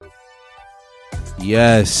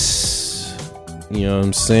Yes. You know what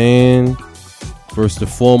I'm saying? First and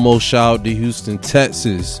foremost, shout out to Houston,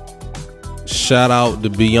 Texas. Shout out to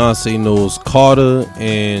Beyonce Knows Carter.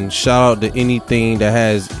 And shout out to anything that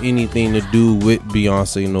has anything to do with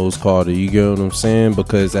Beyonce Knows Carter. You get what I'm saying?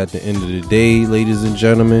 Because at the end of the day, ladies and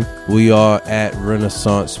gentlemen, we are at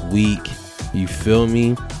Renaissance Week. You feel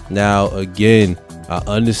me? Now, again, I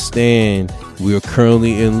understand we are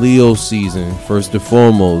currently in Leo season, first and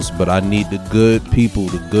foremost, but I need the good people,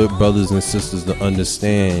 the good brothers and sisters to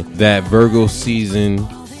understand that Virgo season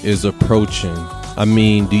is approaching. I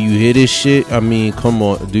mean, do you hear this shit? I mean, come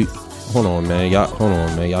on. Hold on, man.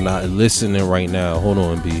 Y'all not listening right now. Hold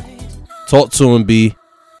on, B. Talk to him, B.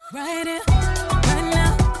 Right here, right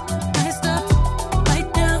now, right stop,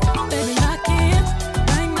 right down, baby, lock in,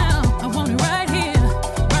 right now, I want it right here,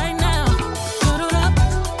 right now, cuddled up,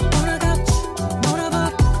 on the couch,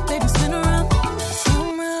 motorboat, baby, spin around,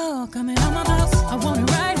 somehow, coming out my house, I want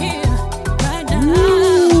it right here, right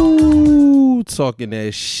now. Ooh, talking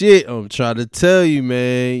that shit, I'm trying to tell you,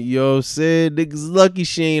 man. You know what I'm saying? Niggas lucky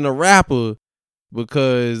she ain't a rapper.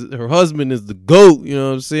 Because her husband is the GOAT, you know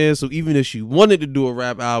what I'm saying? So even if she wanted to do a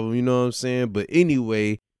rap album, you know what I'm saying? But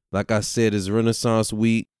anyway, like I said, it's Renaissance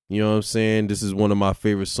Week, you know what I'm saying? This is one of my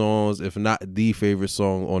favorite songs, if not the favorite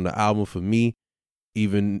song on the album for me.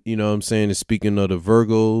 Even, you know what I'm saying? And speaking of the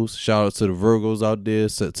Virgos, shout out to the Virgos out there,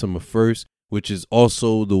 September 1st, which is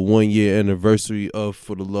also the 1 year anniversary of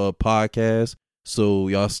For the Love podcast. So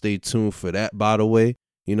y'all stay tuned for that, by the way,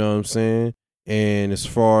 you know what I'm saying? And as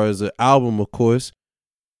far as the album, of course,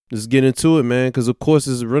 let's get into it, man. Because, of course,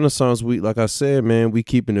 it's Renaissance Week. Like I said, man, we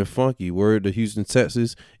keeping it funky. Word to Houston,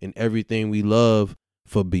 Texas, and everything we love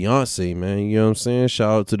for Beyonce, man. You know what I'm saying?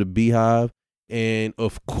 Shout out to the Beehive. And,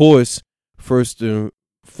 of course, first and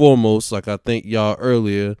foremost, like I thanked y'all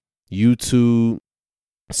earlier, YouTube,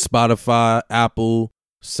 Spotify, Apple,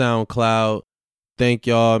 SoundCloud. Thank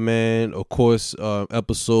y'all, man. Of course,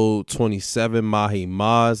 episode 27, Mahi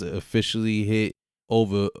Maz, officially hit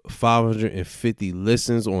over 550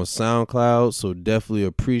 listens on SoundCloud. So definitely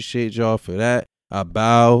appreciate y'all for that. I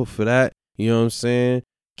bow for that. You know what I'm saying?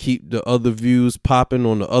 Keep the other views popping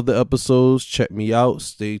on the other episodes. Check me out.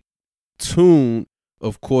 Stay tuned,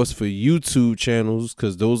 of course, for YouTube channels,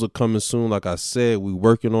 because those are coming soon. Like I said, we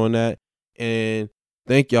working on that. And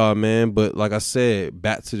thank y'all, man. But like I said,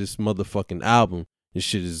 back to this motherfucking album. This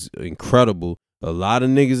shit is incredible. A lot of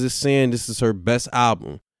niggas is saying this is her best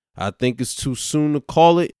album. I think it's too soon to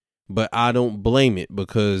call it, but I don't blame it,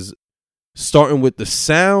 because starting with the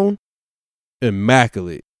sound,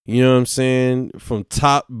 immaculate. You know what I'm saying? From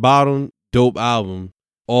top, bottom, dope album.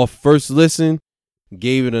 Off first listen,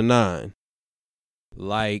 gave it a 9.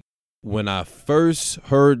 Like, when I first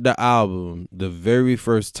heard the album, the very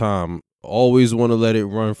first time, always want to let it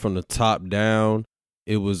run from the top down.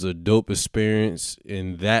 It was a dope experience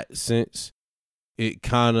in that sense. It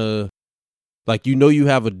kind of, like, you know, you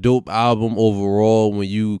have a dope album overall when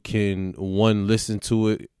you can, one, listen to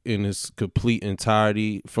it in its complete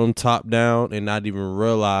entirety from top down and not even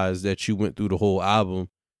realize that you went through the whole album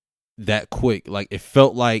that quick. Like, it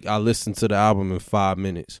felt like I listened to the album in 5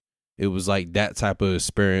 minutes. It was like that type of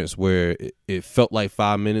experience where it felt like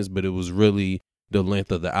 5 minutes, but it was really the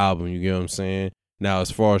length of the album. You get what I'm saying? Now, as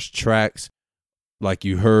far as tracks, like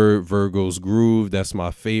you heard, Virgo's Groove, that's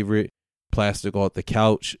my favorite. Plastic Off the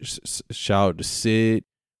Couch, shout out to Sid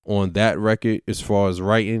on that record. As far as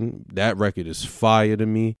writing, that record is fire to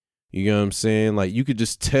me. You know what I'm saying? Like, you could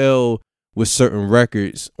just tell with certain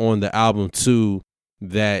records on the album too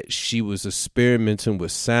that she was experimenting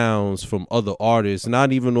with sounds from other artists,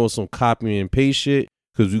 not even on some copy and paste shit,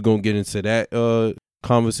 because we're gonna get into that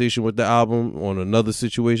conversation with the album on another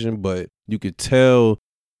situation. But you could tell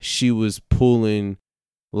she was pulling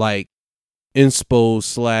like inspo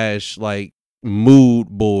 / like mood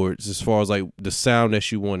boards as far as like the sound that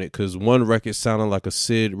she wanted, because one record sounded like a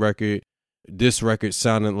Sid record, this record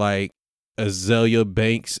sounded like Azealia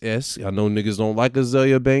Banks-esque. I know niggas don't like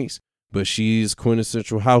Azealia Banks, but she's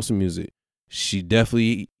quintessential house music. She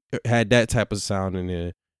definitely had that type of sound in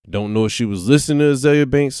there. Don't know if she was listening to Azealia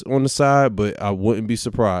Banks on the side, but I wouldn't be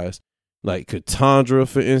surprised. Like Katandra,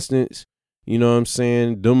 for instance, you know what I'm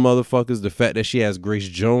saying? Them motherfuckers, the fact that she has Grace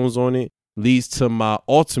Jones on it leads to my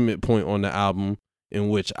ultimate point on the album, in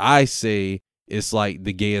which I say it's like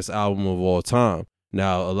the gayest album of all time.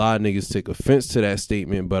 Now, a lot of niggas take offense to that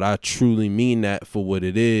statement, but I truly mean that for what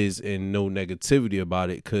it is and no negativity about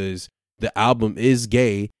it, because the album is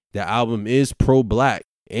gay, the album is pro-black,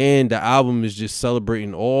 and the album is just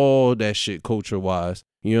celebrating all that shit culture-wise.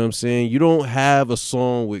 You know what I'm saying? You don't have a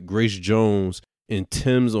song with Grace Jones and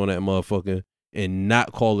Tim's on that motherfucker and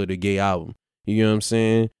not call it a gay album. You know what I'm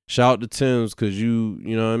saying? Shout out to Tim's because you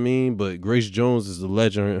know what I mean? But Grace Jones is the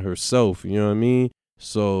legend herself, you know what I mean?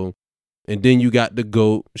 So, and then you got the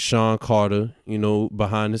GOAT, Sean Carter, you know,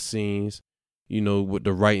 behind the scenes, you know, with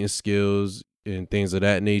the writing skills and things of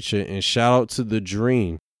that nature. And shout out to The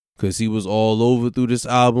Dream because he was all over through this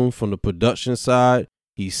album from the production side.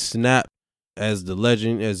 He snapped as the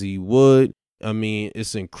legend as he would. I mean,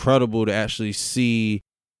 it's incredible to actually see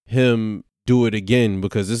him do it again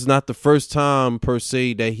because it's not the first time per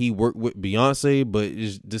se that he worked with Beyonce, but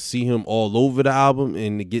it's to see him all over the album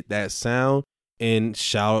and to get that sound. And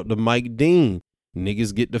shout out to Mike Dean.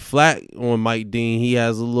 Niggas get the flack on Mike Dean. He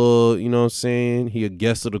has a little, you know what I'm saying? He a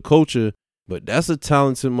guest of the culture, but that's a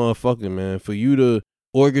talented motherfucker, man. For you to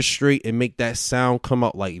orchestrate and make that sound come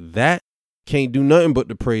out like that, can't do nothing but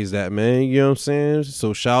to praise that, man. You know what I'm saying?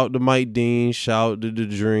 So shout out to Mike Dean, shout out to The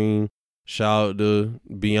Dream, shout out to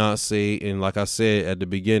Beyonce, and like I said at the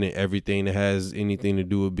beginning, everything that has anything to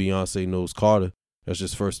do with Beyonce knows Carter. That's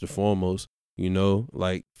just first and foremost. You know,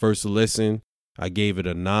 like first listen, I gave it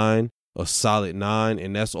a 9, a solid 9,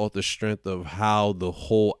 and that's off the strength of how the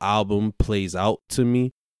whole album plays out to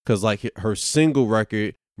me. Cause like her single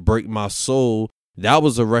record, Break My Soul, that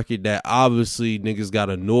was a record that obviously niggas got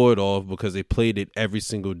annoyed off because they played it every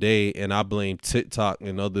single day, and I blame TikTok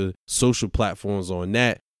and other social platforms on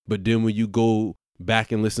that. But then when you go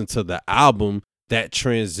back and listen to the album, that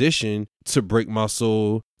transition to Break My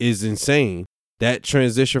Soul is insane. That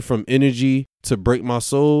transition from Energy to Break My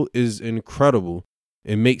Soul is incredible.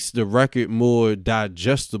 It makes the record more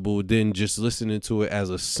digestible than just listening to it as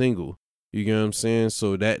a single. You get what I'm saying?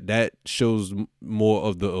 So that shows more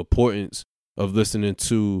of the importance of listening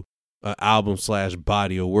to an album /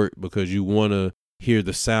 body of work, because you want to hear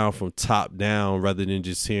the sound from top down rather than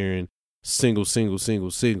just hearing single. You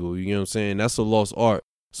know what I'm saying? That's a lost art.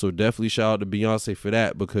 So definitely shout out to Beyonce for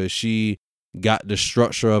that, because she got the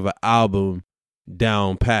structure of an album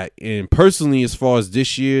down pat. And personally, as far as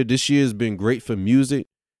this year has been great for music,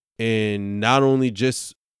 and not only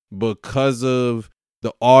just because of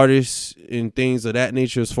the artists and things of that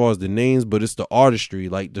nature as far as the names, but it's the artistry,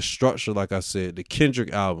 like the structure. Like I said, the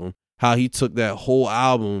Kendrick album, how he took that whole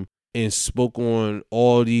album and spoke on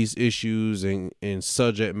all these issues and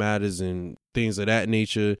subject matters and things of that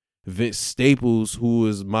nature. Vince Staples, who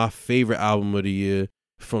is my favorite album of the year,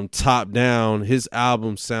 from top down, his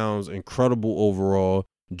album sounds incredible overall.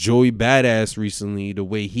 Joey Badass recently, the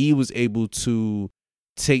way he was able to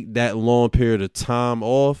take that long period of time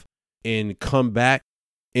off and come back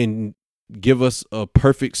and give us a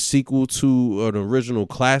perfect sequel to an original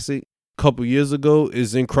classic a couple years ago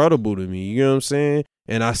is incredible to me. You know what I'm saying?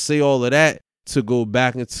 And I say all of that to go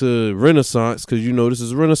back into Renaissance, because, you know, this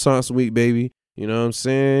is Renaissance week, baby. You know what I'm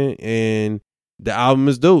saying? And the album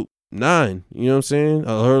is dope. 9. You know what I'm saying?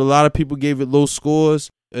 I heard a lot of people gave it low scores.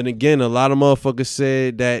 And again, a lot of motherfuckers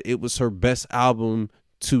said that it was her best album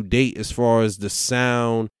to date as far as the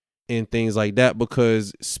sound and things like that.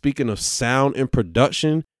 Because speaking of sound and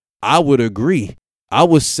production, I would agree. I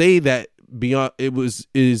would say that is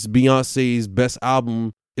Beyonce's best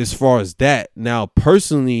album as far as that. Now,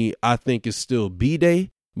 personally, I think it's still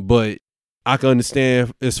B-Day, but I can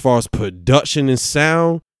understand as far as production and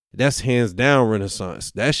sound, that's hands down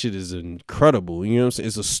Renaissance. That shit is incredible. You know what I'm saying?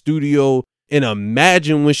 It's a studio. And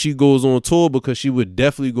imagine when she goes on tour, because she would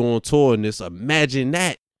definitely go on tour in this. Imagine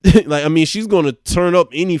that. Like, I mean, she's going to turn up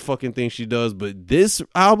any fucking thing she does, but this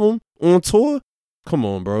album on tour, come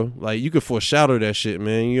on, bro. Like, you could foreshadow that shit,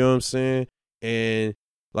 man. You know what I'm saying? And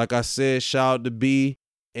like I said, shout out to B,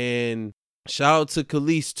 and shout out to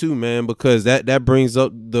Khalees too, man, because that brings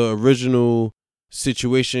up the original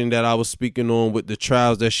situation that I was speaking on with the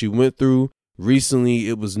trials that she went through. Recently,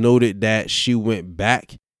 it was noted that she went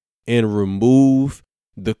back and removed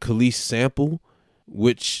the Khalees sample,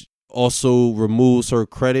 which also removes her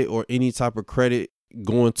credit or any type of credit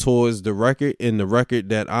going towards the record. And the record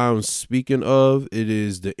that I'm speaking of, it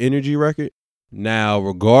is the Energy record. Now,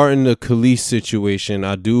 regarding the Khalees situation,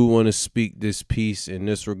 I do want to speak this piece in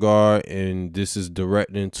this regard, and this is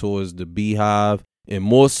directing towards the Beehive, and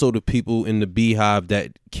more so the people in the Beehive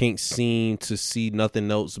that can't seem to see nothing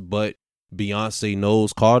else but Beyonce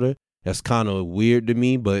knows Carter. That's kind of weird to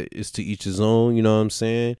me, but it's to each his own, you know what I'm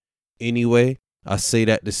saying? Anyway, I say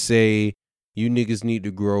that to say you niggas need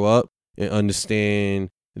to grow up and understand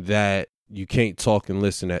that you can't talk and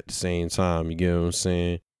listen at the same time. You get what I'm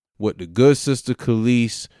saying? What the good sister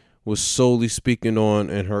Khalees was solely speaking on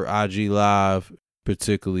in her IG Live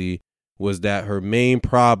particularly was that her main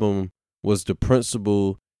problem was the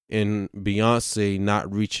principal in Beyonce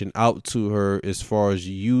not reaching out to her as far as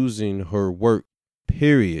using her work,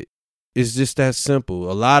 period. It's just that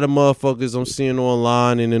simple. A lot of motherfuckers I'm seeing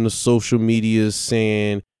online and in the social media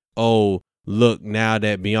saying, oh, look, now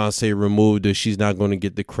that Beyonce removed her, she's not going to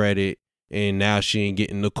get the credit. And now she ain't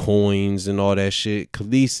getting the coins and all that shit.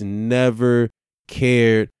 Khalees never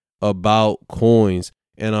cared about coins.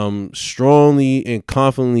 And I'm strongly and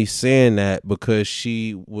confidently saying that because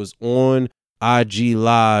she was on IG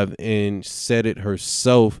Live and said it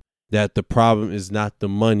herself that the problem is not the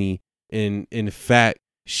money. And in fact,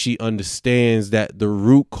 she understands that the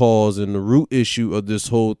root cause and the root issue of this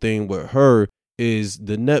whole thing with her is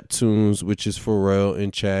the Neptunes, which is Pharrell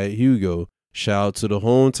and Chad Hugo. Shout out to the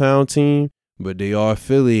hometown team, but they are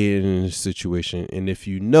affiliated in this situation. And if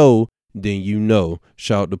you know, then you know.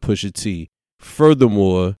 Shout out to Pusha T.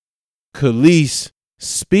 Furthermore, Khalees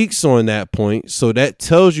speaks on that point, so that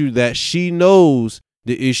tells you that she knows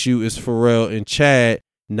the issue is Pharrell and Chad,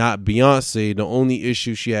 not Beyonce. The only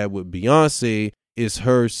issue she had with Beyonce is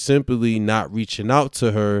her simply not reaching out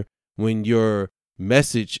to her when your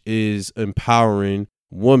message is empowering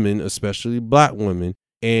women, especially black women.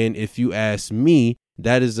 And if you ask me,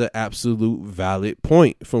 that is an absolute valid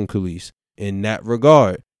point from Khalees in that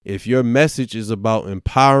regard. If your message is about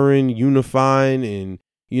empowering, unifying, and,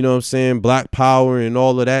 you know what I'm saying, black power and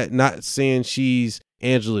all of that, not saying she's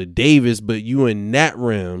Angela Davis, but you in that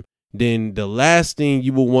realm, then the last thing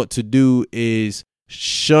you will want to do is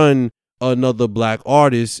shun another black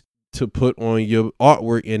artist to put on your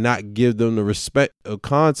artwork and not give them the respect of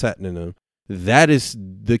contacting them. That is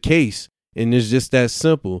the case. And it's just that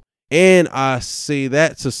simple. And I say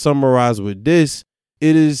that to summarize with this,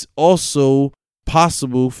 it is also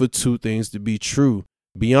possible for two things to be true.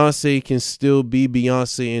 Beyonce can still be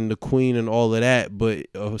Beyonce and the queen and all of that, but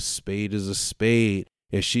a spade is a spade.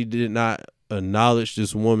 If she did not acknowledge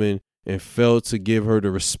this woman and failed to give her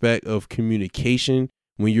the respect of communication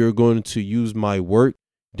when you're going to use my work,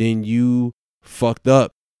 then you fucked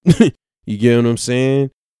up. You get what I'm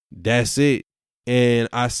saying? That's it. And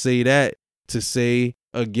I say that to say,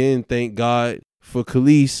 again, thank God for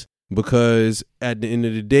Khalees, because at the end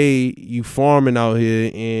of the day, you farming out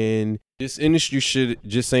here and this industry shit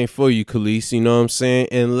just ain't for you, Khalees. You know what I'm saying?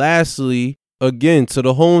 And lastly, again, to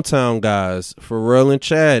the hometown guys, Pharrell and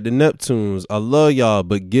Chad, the Neptunes, I love y'all,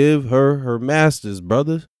 but give her masters,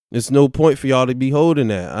 brothers. There's no point for y'all to be holding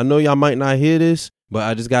that. I know y'all might not hear this, but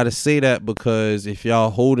I just got to say that because if y'all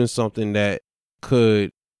holding something that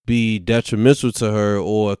could be detrimental to her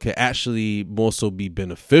or could actually more so be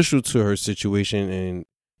beneficial to her situation and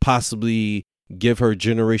possibly give her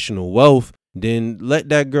generational wealth, then let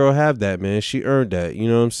that girl have that, man. She earned that. You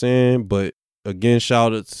know what I'm saying? But again,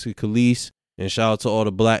 shout out to Khalees and shout out to all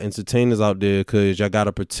the black entertainers out there, because y'all got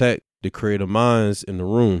to protect the creative minds in the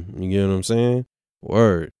room. You get what I'm saying?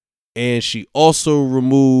 Word. And she also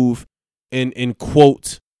removed an, in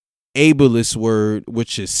quote, ableist word,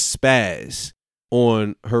 which is spaz,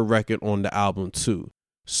 on her record on the album too.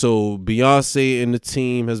 So Beyonce and the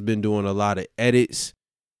team has been doing a lot of edits.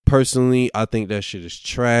 Personally, I think that shit is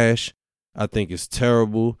trash. I think it's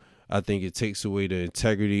terrible. I think it takes away the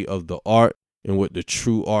integrity of the art and what the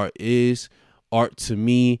true art is. Art to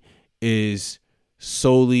me is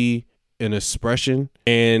solely an expression,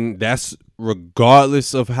 and that's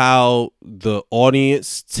regardless of how the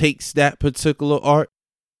audience takes that particular art.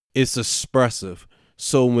 It's expressive.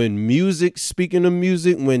 So when music, speaking of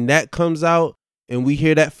music, when that comes out and we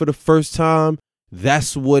hear that for the first time,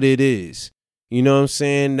 that's what it is. You know what I'm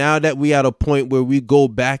saying? Now that we at a point where we go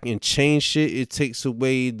back and change shit, it takes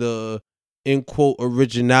away the, in quote,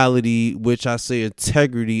 originality, which I say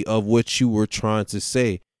integrity of what you were trying to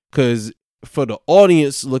say. Because for the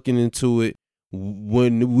audience looking into it,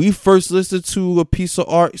 when we first listen to a piece of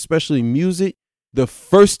art, especially music, the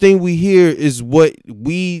first thing we hear is what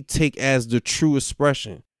we take as the true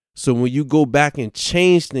expression. So when you go back and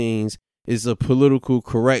change things, it's a political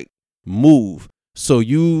correct move. So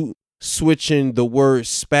you switching the word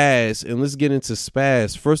spaz, and let's get into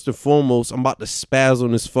spaz. First and foremost, I'm about to spaz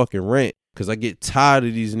on this fucking rant because I get tired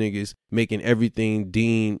of these niggas making everything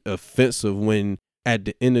deemed offensive when at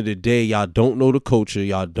the end of the day, y'all don't know the culture.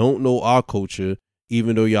 Y'all don't know our culture,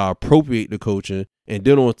 even though y'all appropriate the culture. And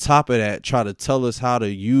then on top of that, try to tell us how to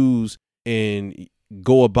use and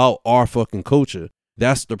go about our fucking culture.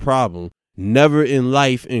 That's the problem. Never in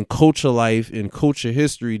life, in culture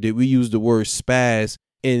history, did we use the word spaz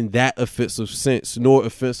in that offensive sense, nor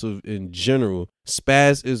offensive in general.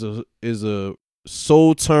 Spaz is a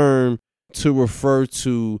sole term to refer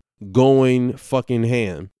to going fucking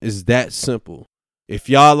ham. It's that simple. If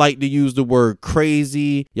y'all like to use the word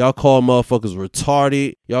crazy, y'all call motherfuckers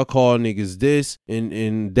retarded, y'all call niggas this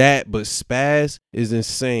and that, but spaz is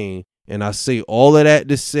insane. And I say all of that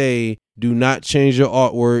to say, do not change your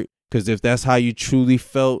artwork, because if that's how you truly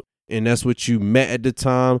felt and that's what you meant at the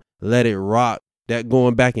time, let it rock. That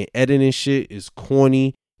going back and editing shit is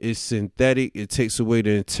corny. It's synthetic. It takes away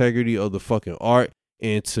the integrity of the fucking art.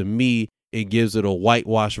 And to me, it gives it a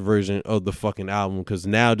whitewashed version of the fucking album, because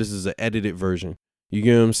now this is an edited version. You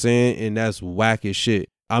get what I'm saying? And that's whack as shit.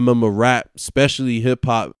 I remember rap, especially hip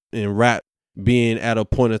hop and rap, being at a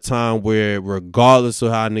point of time where regardless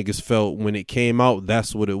of how niggas felt when it came out,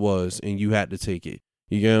 that's what it was. And you had to take it.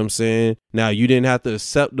 You get what I'm saying? Now, you didn't have to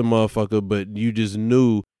accept the motherfucker, but you just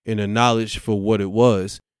knew and acknowledged for what it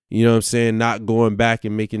was. You know what I'm saying? Not going back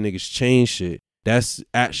and making niggas change shit. That's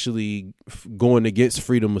actually going against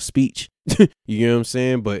freedom of speech. You know what I'm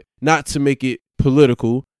saying? But not to make it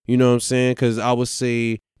political, you know what I'm saying? Because I would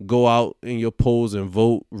say go out in your polls and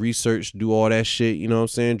vote, research, do all that shit. You know what I'm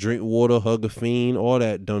saying? Drink water, hug a fiend, all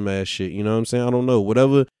that dumbass shit. You know what I'm saying? I don't know.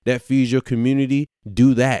 Whatever that feeds your community,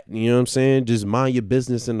 do that. You know what I'm saying? Just mind your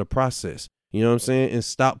business in the process. You know what I'm saying? And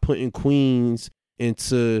stop putting queens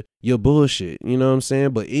into your bullshit. You know what I'm saying?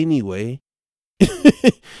 But anyway,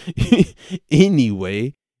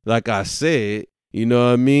 like I said, you know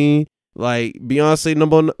what I mean? Like Beyonce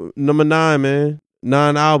number 9, man.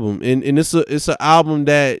 9 album. And it's an album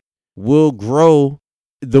that will grow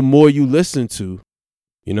the more you listen to.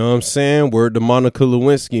 You know what I'm saying? Word to Monica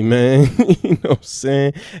Lewinsky, man. You know what I'm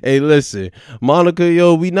saying? Hey, listen, Monica,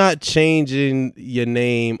 yo, we not changing your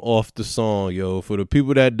name off the song, yo. For the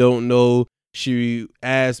people that don't know, she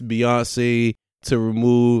asked Beyonce to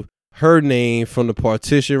remove her name from the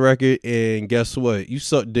Partition record, and guess what? You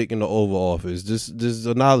suck dick in the Oval Office. Just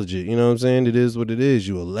acknowledge it. You know what I'm saying? It is what it is.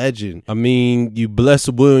 You a legend. I mean, you bless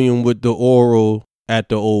William with the oral at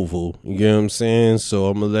the Oval. You get what I'm saying? So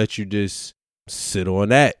I'm gonna let you just sit on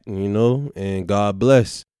that, you know, and God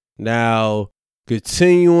bless. Now,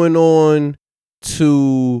 continuing on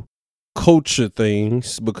to culture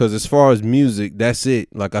things, because as far as music, that's it.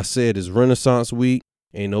 Like I said, it's Renaissance week.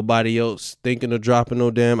 Ain't nobody else thinking of dropping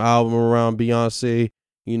no damn album around Beyonce.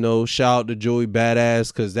 You know, shout out to Joey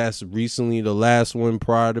Badass, because that's recently the last one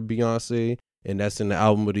prior to Beyonce, and that's in the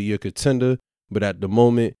album of the year contender. But at the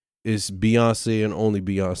moment, it's Beyonce and only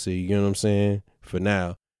Beyonce. You know what I'm saying? For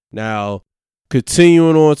now. Now,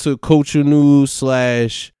 continuing on to culture news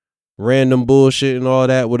 / random bullshit and all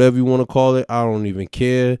that, whatever you want to call it. I don't even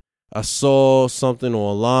care. I saw something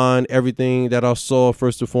online. Everything that I saw,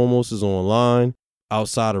 first and foremost, is online,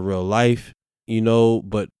 outside of real life, you know.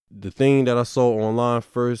 But the thing that I saw online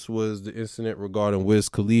first was the incident regarding Wiz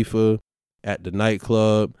Khalifa at the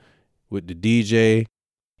nightclub with the DJ.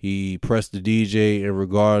 He pressed the DJ in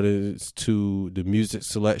regards to the music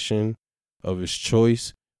selection of his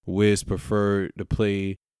choice. Wiz preferred to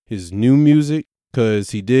play his new music,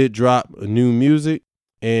 because he did drop a new music,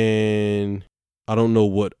 and I don't know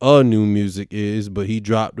what new music is, but he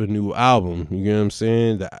dropped a new album. You know what I'm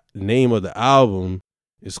saying? The name of the album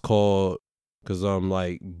is called, because I'm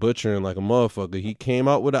like butchering like a motherfucker, he came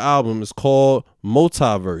out with an album. It's called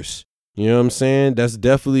Multiverse. You know what I'm saying? That's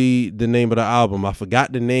definitely the name of the album. I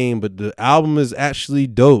forgot the name, but the album is actually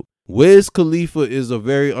dope. Wiz Khalifa is a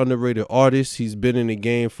very underrated artist. He's been in the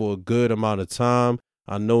game for a good amount of time.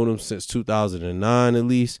 I known him since 2009 at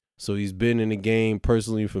least. So he's been in the game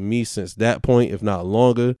personally for me since that point, if not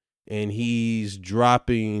longer. And he's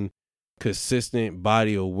dropping consistent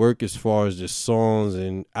body of work as far as just songs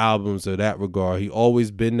and albums of that regard. He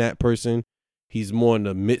always been that person. He's more in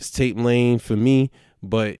the mixtape lane for me,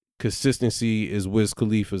 but consistency is Wiz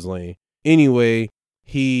Khalifa's lane. Anyway,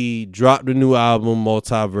 he dropped a new album,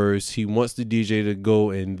 Multiverse. He wants the DJ to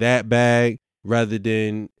go in that bag rather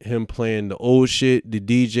than him playing the old shit. The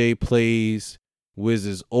DJ plays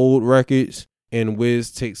Wiz's old records, and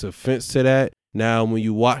Wiz takes offense to that. Now, when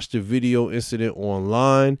you watch the video incident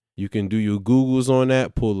online, you can do your Googles on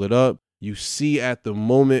that, pull it up. You see at the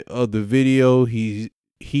moment of the video, he,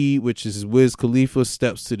 which is Wiz Khalifa,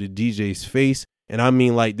 steps to the DJ's face. And I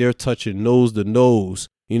mean, like, they're touching nose to nose.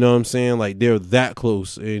 You know what I'm saying? Like, they're that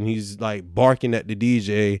close. And he's like barking at the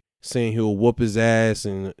DJ, saying he'll whoop his ass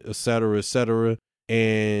and et cetera, et cetera.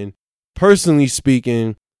 And personally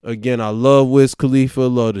speaking, again, I love Wiz Khalifa,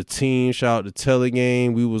 love the team. Shout out to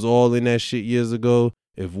Telegame. We was all in that shit years ago.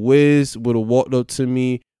 If Wiz would have walked up to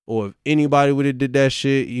me, or if anybody would have did that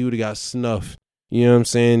shit, he would have got snuffed. You know what I'm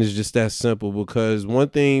saying? It's just that simple, because one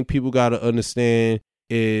thing people got to understand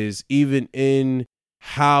is even in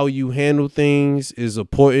how you handle things is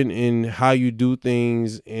important, in how you do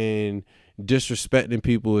things, and disrespecting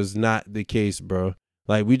people is not the case, bro.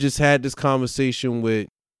 Like, we just had this conversation with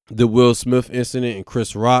the Will Smith incident and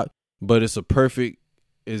Chris Rock, but it's a perfect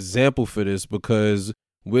example for this, because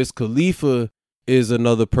Wiz Khalifa is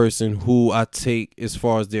another person who I take as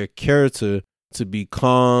far as their character to be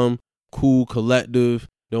calm, cool, collective,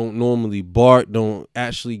 don't normally bark, don't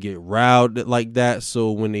actually get riled like that.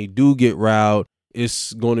 So when they do get riled,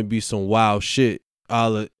 it's going to be some wild shit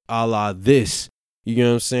a la this. You know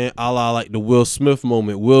what I'm saying? A la like the Will Smith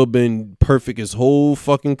moment. Will been perfect his whole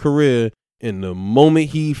fucking career. And the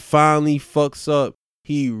moment he finally fucks up,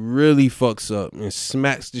 he really fucks up and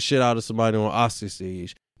smacks the shit out of somebody on Oscar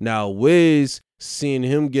stage. Now, Wiz, seeing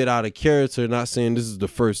him get out of character, not saying this is the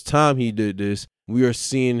first time he did this, we are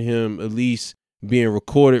seeing him at least being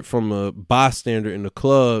recorded from a bystander in the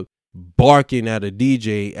club, barking at a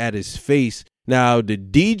DJ at his face. Now, the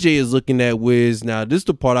DJ is looking at Wiz. Now, this is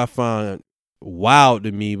the part I find wild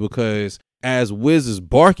to me, because as Wiz is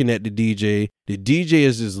barking at the DJ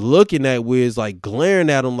is just looking at Wiz, like glaring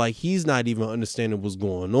at him like he's not even understanding what's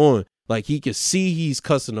going on. Like he can see he's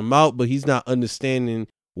cussing him out, but he's not understanding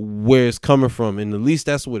where it's coming from. And at least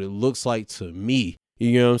that's what it looks like to me.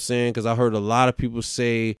 You know what I'm saying? Because I heard a lot of people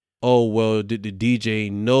say, oh, well, did the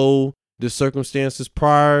DJ know the circumstances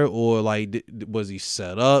prior, or like was he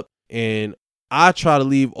set up? And I try to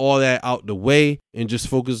leave all that out the way and just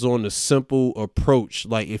focus on the simple approach.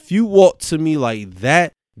 Like if you walk to me like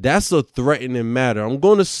that, that's a threatening matter. I'm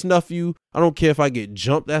going to snuff you. I don't care if I get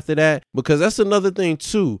jumped after that, because that's another thing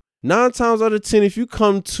too. 9 times out of 10, if you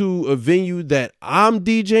come to a venue that I'm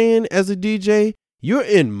DJing as a DJ, you're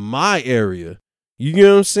in my area. You get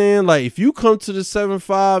what I'm saying? Like if you come to the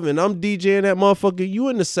 7-5 and I'm DJing that motherfucker, you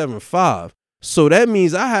in the 7-5. So that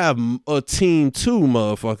means I have a team too,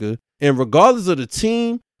 motherfucker. And regardless of the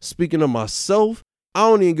team, speaking of myself, I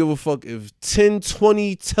don't even give a fuck if 10,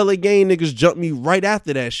 20 Telegang niggas jump me right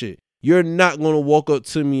after that shit. You're not going to walk up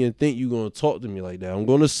to me and think you're going to talk to me like that. I'm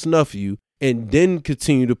going to snuff you and then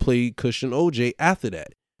continue to play Cushion OJ after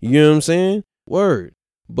that. You know what I'm saying? Word.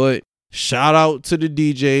 But shout out to the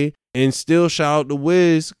DJ and still shout out to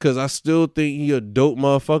Wiz, because I still think he a dope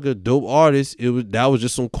motherfucker, dope artist. That was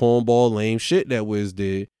just some cornball lame shit that Wiz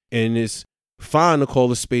did. And it's fine to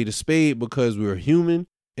call a spade because we're human,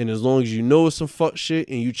 and as long as you know it's some fuck shit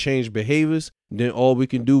and you change behaviors, then all we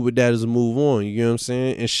can do with that is move on. You know what I'm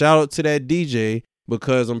saying? And shout out to that DJ,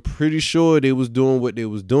 because I'm pretty sure they was doing what they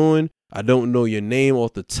was doing. I don't know your name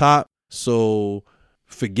off the top, so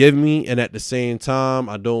forgive me. And at the same time,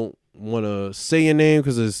 I don't want to say your name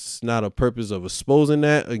because it's not a purpose of exposing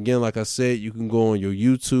that. Again, like I said, you can go on your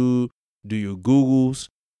YouTube, do your Googles,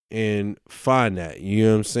 and find that. You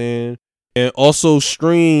know what I'm saying? And also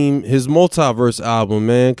stream his Multiverse album,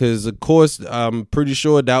 man, because of course I'm pretty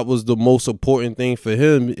sure that was the most important thing for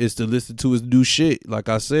him, is to listen to his new shit, like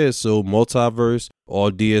I said. So Multiverse,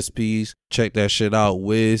 all DSPs, check that shit out.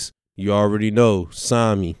 Wiz, you already know,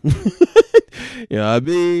 sign me. You know what I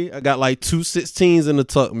mean? I got like 216s in the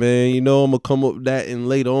tuck, man. You know, I'm going to come up with that and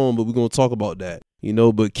later on, but we're going to talk about that. You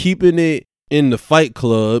know, but keeping it in the Fight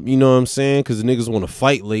Club, you know what I'm saying? Because the niggas want to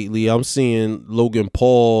fight lately. I'm seeing Logan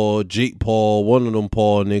Paul, Jake Paul, one of them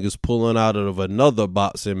Paul niggas pulling out of another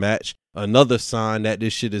boxing match. Another sign that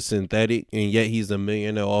this shit is synthetic, and yet he's a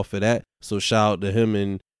millionaire off of that. So shout out to him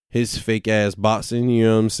and his fake ass boxing, you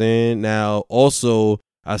know what I'm saying? Now, also,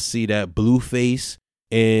 I see that Blueface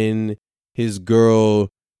and his girl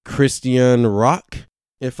Christian Rock,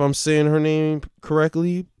 if I'm saying her name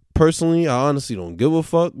correctly. Personally, I honestly don't give a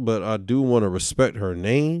fuck, but I do want to respect her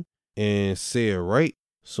name and say it right.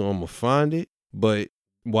 So I'm going to find it. But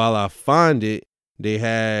while I find it, they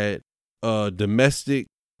had a domestic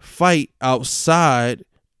fight outside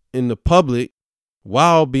in the public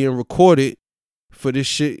while being recorded for this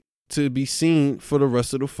shit to be seen for the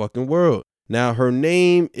rest of the fucking world. Now, her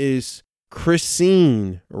name is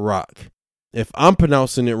Christine Rock. If I'm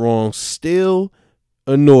pronouncing it wrong, still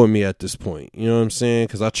annoy me at this point. You know what I'm saying?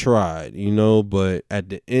 Because I tried, you know, but at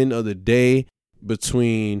the end of the day,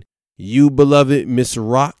 between you, beloved Miss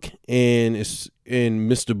Rock, and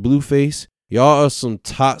Mr. Blueface, y'all are some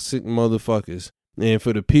toxic motherfuckers. And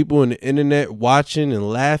for the people in the internet watching and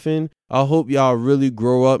laughing, I hope y'all really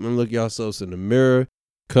grow up and look yourselves in the mirror,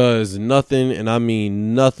 because nothing, and I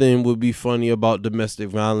mean nothing, would be funny about domestic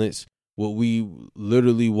violence. What we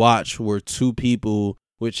literally watched were two people,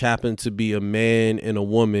 which happened to be a man and a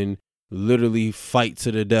woman, literally fight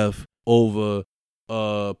to the death over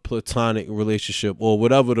a platonic relationship or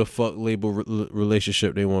whatever the fuck label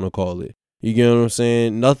relationship they want to call it. You get what I'm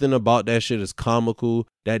saying? Nothing about that shit is comical.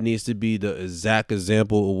 That needs to be the exact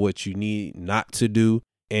example of what you need not to do.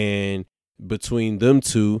 And between them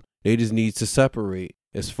two, they just need to separate.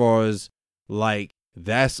 As far as like,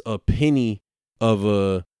 that's a penny of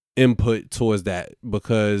a input towards that,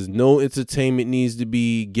 because no entertainment needs to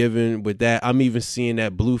be given with that. I'm even seeing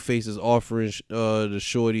that Blueface is offering the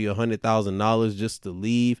shorty $100,000 just to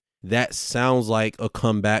leave. That sounds like a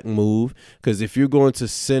comeback move, because if you're going to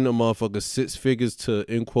send a motherfucker 6 figures to,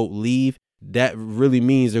 end quote, leave, that really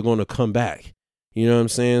means they're going to come back. You know what I'm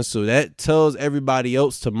saying? So that tells everybody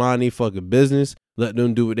else to mind their fucking business. Let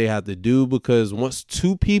them do what they have to do, because once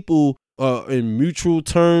two people are in mutual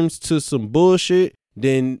terms to some bullshit,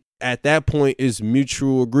 then at that point it's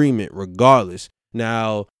mutual agreement regardless.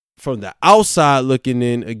 Now, from the outside looking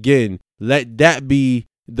in, again, let that be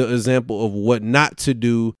the example of what not to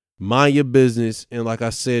do. Mind your business. And like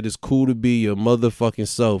I said, it's cool to be your motherfucking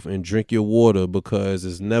self and drink your water, because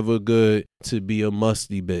it's never good to be a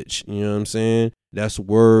musty bitch. You know what I'm saying? That's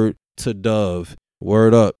word to Dove.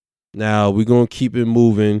 Word up. Now, we're going to keep it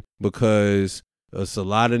moving, because it's a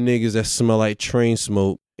lot of niggas that smell like train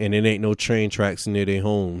smoke, and it ain't no train tracks near their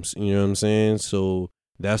homes. You know what I'm saying? So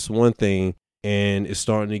that's one thing, and it's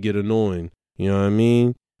starting to get annoying. You know what I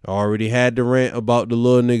mean? I already had the rant about the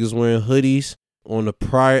little niggas wearing hoodies on the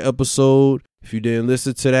prior episode. If you didn't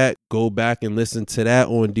listen to that, go back and listen to that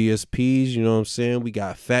on DSPs. You know what I'm saying? We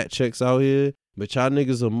got fat checks out here, but y'all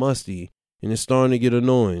niggas are musty, and it's starting to get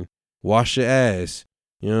annoying. Wash your ass.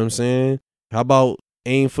 You know what I'm saying? How about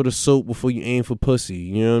aim for the soap before you aim for pussy?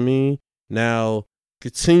 You know what I mean? Now,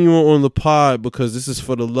 continuing on the pod, because this is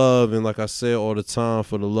for the love, and like I said all the time,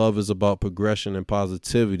 for the love is about progression and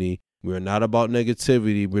positivity. We're not about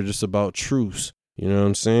negativity. We're just about truths. You know what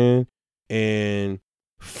I'm saying? And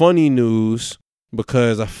funny news,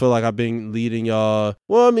 because I feel like I've been leading y'all.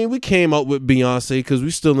 Well, I mean, we came up with Beyonce because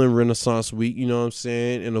we still in Renaissance Week. You know what I'm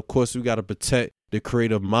saying? And of course, we got to protect the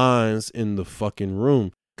creative minds in the fucking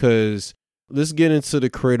room. Because let's get into the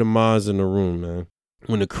creative minds in the room, man.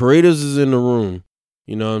 When the creators is in the room,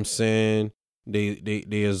 you know what I'm saying?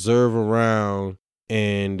 They observe around,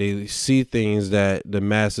 and they see things that the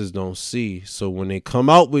masses don't see. So when they come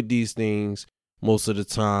out with these things, most of the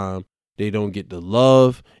time, they don't get the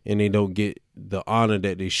love and they don't get the honor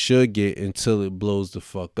that they should get until it blows the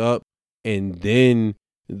fuck up. And then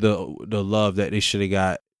the love that they should have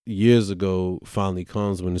got years ago finally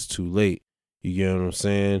comes when it's too late. You get what I'm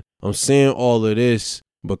saying? I'm saying all of this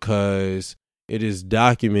because it is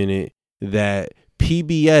documented that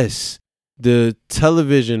PBS, the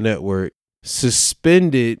television network,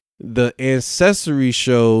 suspended the Ancestry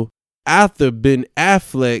show after Ben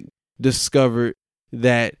Affleck discovered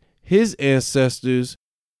that his ancestors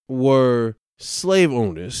were slave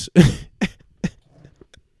owners.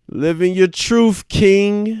 Living your truth,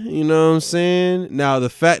 king. You know what I'm saying? Now, the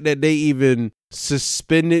fact that they even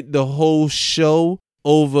suspended the whole show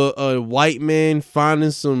over a white man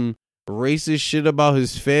finding some racist shit about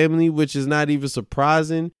his family, which is not even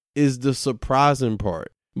surprising, is the surprising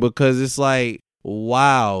part. Because it's like,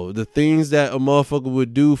 wow, the things that a motherfucker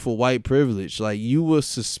would do for white privilege. Like, you would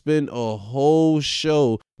suspend a whole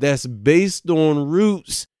show that's based on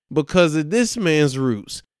roots because of this man's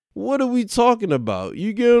roots. What are we talking about?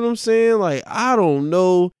 You get what I'm saying? Like, I don't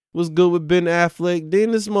know what's good with Ben Affleck.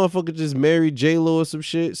 Then this motherfucker just married J-Lo or some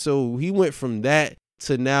shit. So he went from that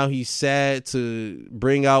to now he's sad to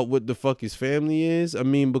bring out what the fuck his family is. I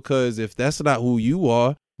mean, because if that's not who you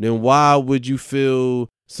are, then why would you feel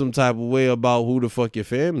some type of way about who the fuck your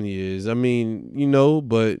family is? I mean, you know,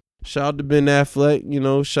 but shout out to Ben Affleck, you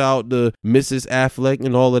know, shout out to Mrs. Affleck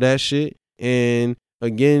and all of that shit. And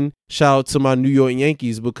again, shout out to my New York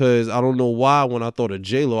Yankees, because I don't know why when I thought of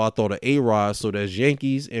J-Lo, I thought of A-Rod. So that's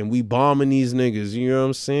Yankees, and we bombing these niggas. You know what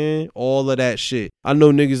I'm saying? All of that shit. I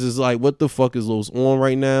know niggas is like, what the fuck is those on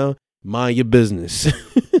right now? Mind your business.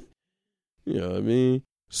 You know what I mean?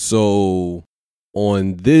 So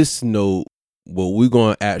on this note, what we're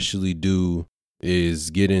going to actually do is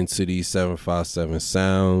get into these 757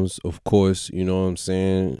 sounds. Of course, you know what I'm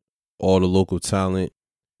saying? All the local talent.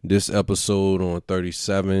 This episode on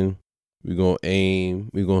 37, we're going to aim.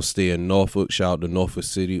 We're going to stay in Norfolk. Shout out to Norfolk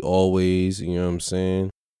City always. You know what I'm saying?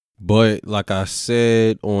 But like I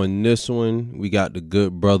said, on this one, we got the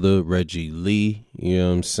good brother Reggie Lee. You know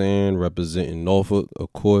what I'm saying? Representing Norfolk,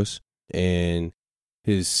 of course. And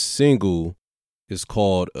his single is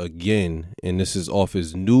called Again. And this is off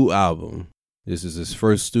his new album. This is his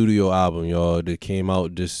first studio album, y'all, that came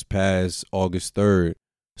out this past August 3rd.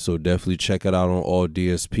 So definitely check it out on all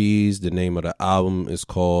DSPs. The name of the album is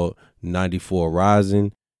called 94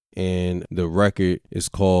 Rising, and the record is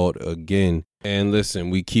called Again. And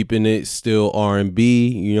listen, we keeping it still R&B,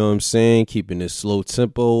 you know what I'm saying? Keeping it slow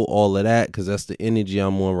tempo, all of that, because that's the energy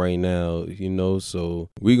I'm on right now, you know? So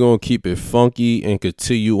we going to keep it funky and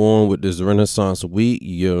continue on with this Renaissance week,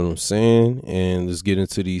 you get what I'm saying? And let's get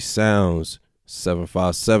into these sounds,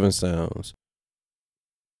 757 sounds.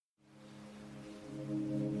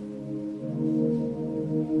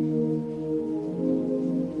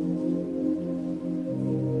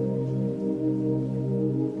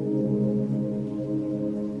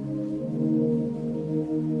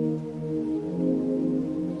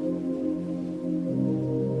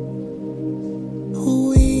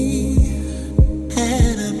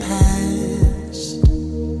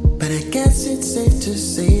 To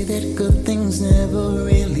say that good things never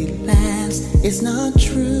really last, it's not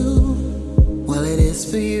true. Well, it is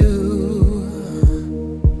for you.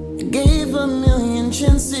 You gave a million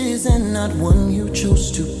chances and not one you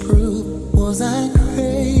chose to prove. Was I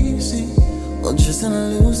crazy or just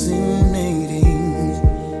hallucinating?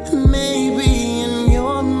 Maybe in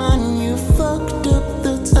your mind you fucked up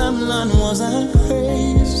the timeline. Was I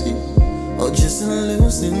crazy or just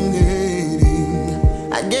hallucinating?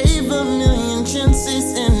 I gave a million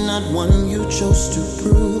chances and not one you chose to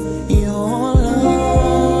prove your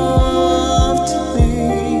love to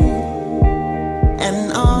me.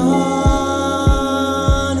 And honestly,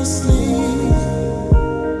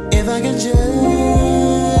 if I could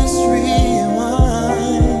just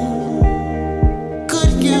rewind,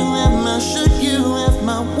 could you have my, should you have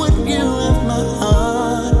my, would you have my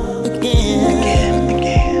heart again?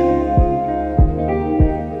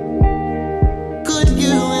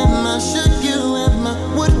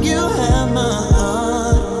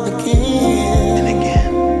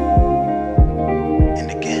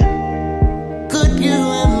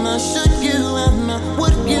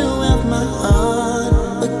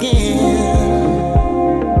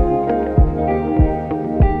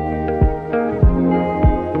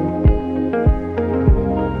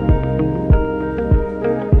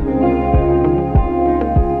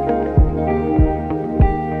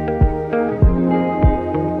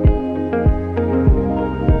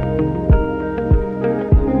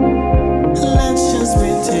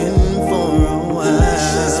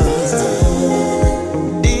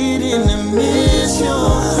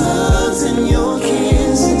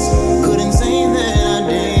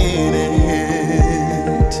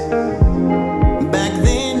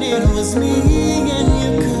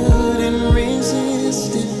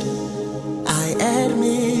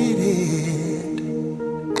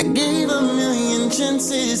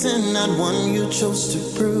 And not one you chose to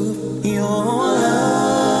prove your love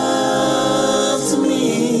to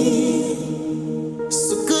me.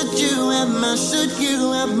 So could you have my, should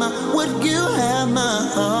you have my, would you have my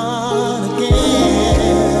heart again?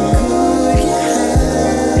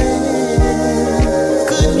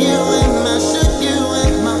 Could you have my, should you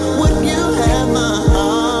have my, would you have my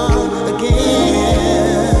heart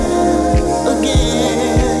again?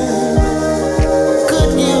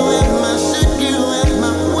 Could you have my, should you have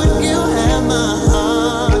my, would you have my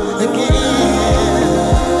heart again?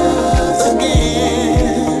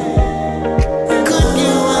 Could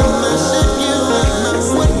you have my, should you have my,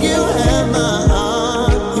 would you have my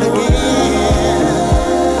heart again?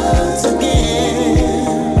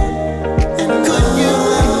 And could you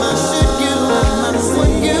have my, should you have my,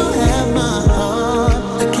 would you have my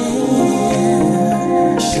heart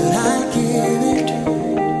again? Should I give it?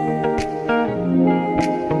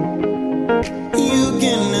 You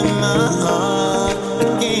can have my heart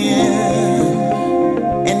again,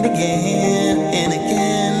 and again, and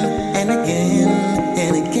again, and again,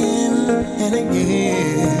 and again, and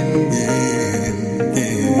again,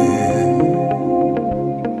 yeah.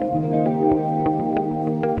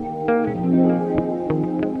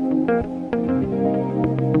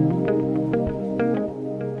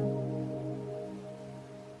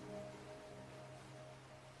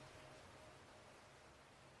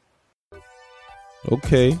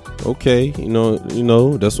 Okay, you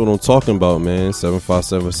know, that's what I'm talking about, man.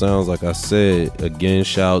 757 sounds, like I said. Again,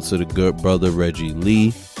 shout out to the good brother Reggie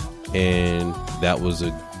Lee, and that was,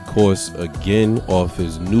 of course, again off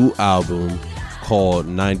his new album called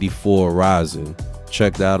 94 Rising.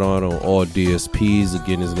 Check that out on all DSPs.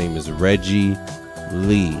 Again, his name is Reggie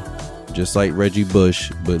Lee, just like Reggie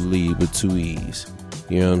Bush, but Lee with two E's.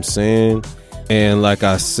 You know what I'm saying? And like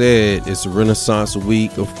I said, it's Renaissance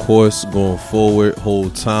week, of course, going forward. Whole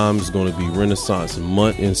time is going to be Renaissance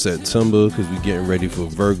month in September because we're getting ready for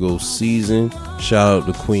Virgo season. Shout out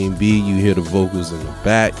to Queen B. You hear the vocals in the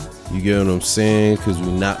back. You get what I'm saying? Because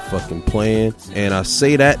we're not fucking playing. And I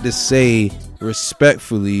say that to say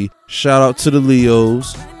respectfully, shout out to the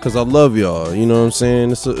Leos, cause I love y'all. You know what I'm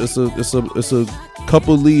saying? It's a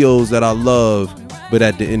couple Leos that I love, but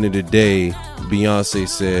at the end of the day, Beyonce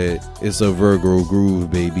said it's a Virgo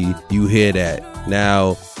groove, baby. You hear that?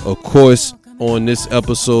 Now, of course, on this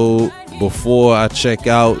episode, before I check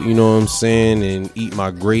out, you know what I'm saying, and eat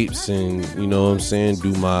my grapes and, you know what I'm saying,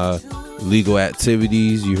 do my legal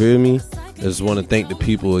activities, you hear me? I just want to thank the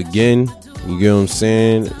people again. You get what I'm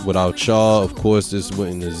saying? Without y'all, of course, this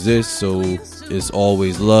wouldn't exist. So it's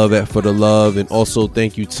always love for the love. And also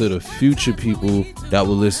thank you to the future people that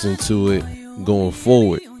will listen to it going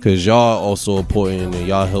forward. Because y'all also important and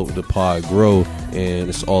y'all help the pod grow. And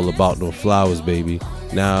it's all about them flowers, baby.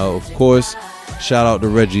 Now, of course, shout out to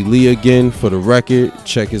Reggie Lee again for the record.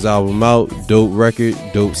 Check his album out. Dope record.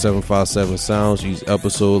 Dope 757 Sounds. Each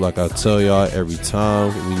episode, like I tell y'all every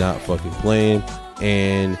time, we not fucking playing.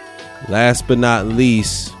 And last but not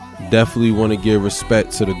least, definitely want to give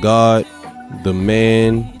respect to the God, the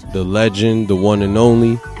man, the legend, the one and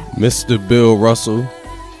only, Mr. Bill Russell,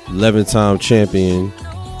 11-time champion,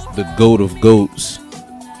 the GOAT of GOATs,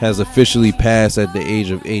 has officially passed at the age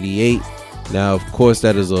of 88. Now, of course,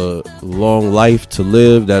 that is a long life to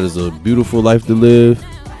live. That is a beautiful life to live.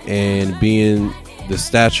 And being the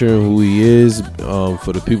stature and who he is,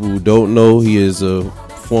 for the people who don't know, he is a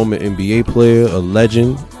former NBA player, a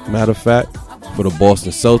legend, matter of fact, for the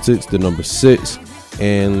Boston Celtics, the number 6.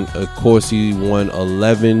 And of course, he won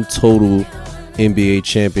 11 total NBA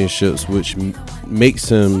championships, which makes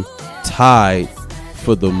him tied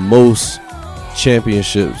for the most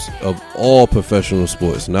championships of all professional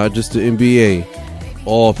sports, not just the NBA,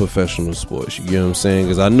 all professional sports. You get what I'm saying?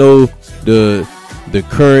 Because I know the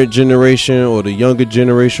current generation or the younger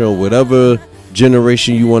generation or whatever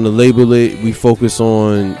generation you want to label it, we focus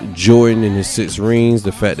on Jordan and his 6 rings,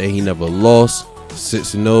 the fact that he never lost,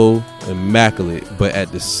 6-0, immaculate. But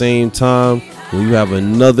at the same time, when you have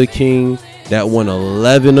another king that won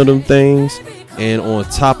 11 of them things, and on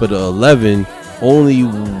top of the 11 only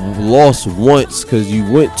lost once, because you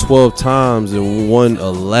went 12 times and won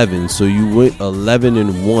 11, so you went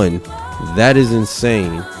 11-1. That is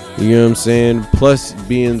insane. You know what I'm saying? Plus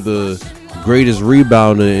being the greatest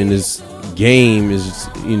rebounder in this game is,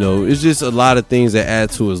 you know, it's just a lot of things that add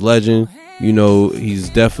to his legend. You know, he's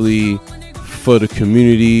definitely for the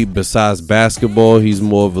community. Besides basketball, he's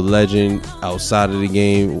more of a legend outside of the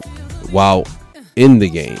game while in the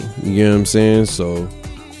game. You know what I'm saying? So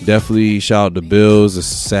definitely shout out to Bills. It's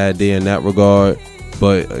a sad day in that regard,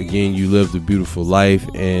 but again, you lived a beautiful life,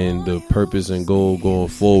 and the purpose and goal going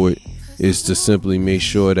forward is to simply make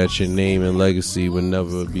sure that your name and legacy will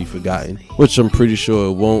never be forgotten, which I'm pretty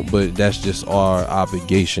sure it won't, but that's just our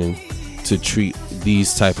obligation to treat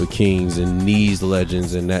these type of kings and these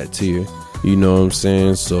legends in that tier. You know what I'm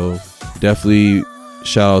saying? So definitely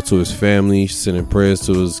shout out to his family, sending prayers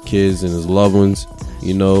to his kids and his loved ones,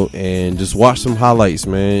 you know, and just watch some highlights,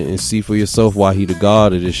 man, and see for yourself why he the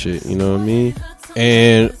god of this shit. You know what I mean?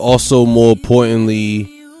 And also, more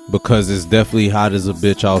importantly, because it's definitely hot as a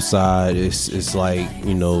bitch outside, it's like,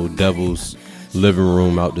 you know, devil's living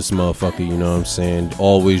room out this motherfucker. You know what I'm saying?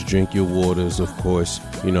 Always drink your waters, of course.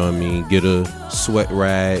 You know what I mean? Get a sweat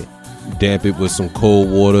rag, damp it with some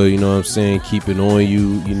cold water. You know what I'm saying? Keep it on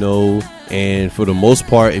you, you know. And for the most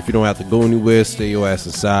part, if you don't have to go anywhere, stay your ass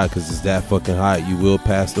inside, because it's that fucking hot. You will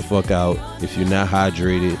pass the fuck out if you're not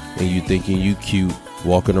hydrated and you thinking you cute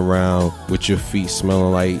walking around with your feet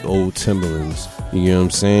smelling like old Timberlands. You know what I'm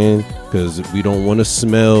saying? Because we don't want to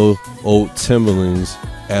smell old Timberlands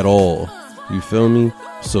at all. You feel me?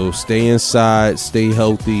 So stay inside, stay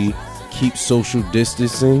healthy, keep social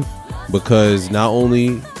distancing, because not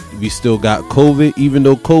only we still got COVID, even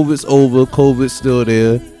though COVID's over, COVID's still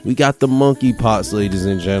there. We got the monkeypox, ladies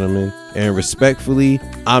and gentlemen. And respectfully,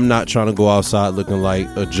 I'm not trying to go outside looking like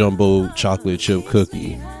a jumbo chocolate chip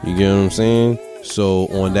cookie. You get what I'm saying? So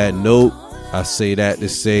on that note, I say that to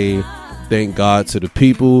say thank God to the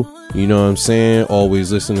people. You know what I'm saying?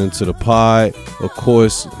 Always listening to the pod. Of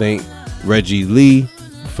course, thank Reggie Lee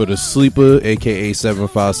for the sleeper, aka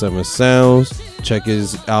 757 Sounds. Check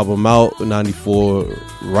his album out, 94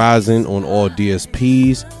 Rising, on all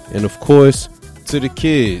DSPs. And of course, to the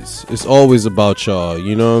kids, it's always about y'all.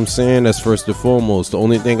 You know what I'm saying? That's first and foremost. The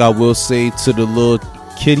only thing I will say to the little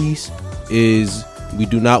kiddies is we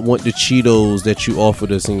do not want the Cheetos that you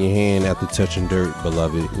offered us in your hand after touching dirt,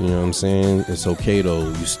 beloved. You know what I'm saying? It's okay though.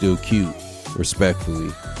 You still cute,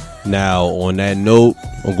 respectfully. Now, on that note,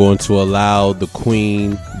 I'm going to allow the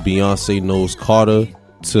Queen, Beyonce Knowles Carter,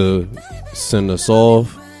 to send us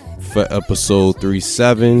off for episode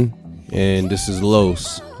 37. And this is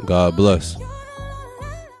Los. God bless.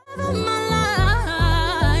 Thank you.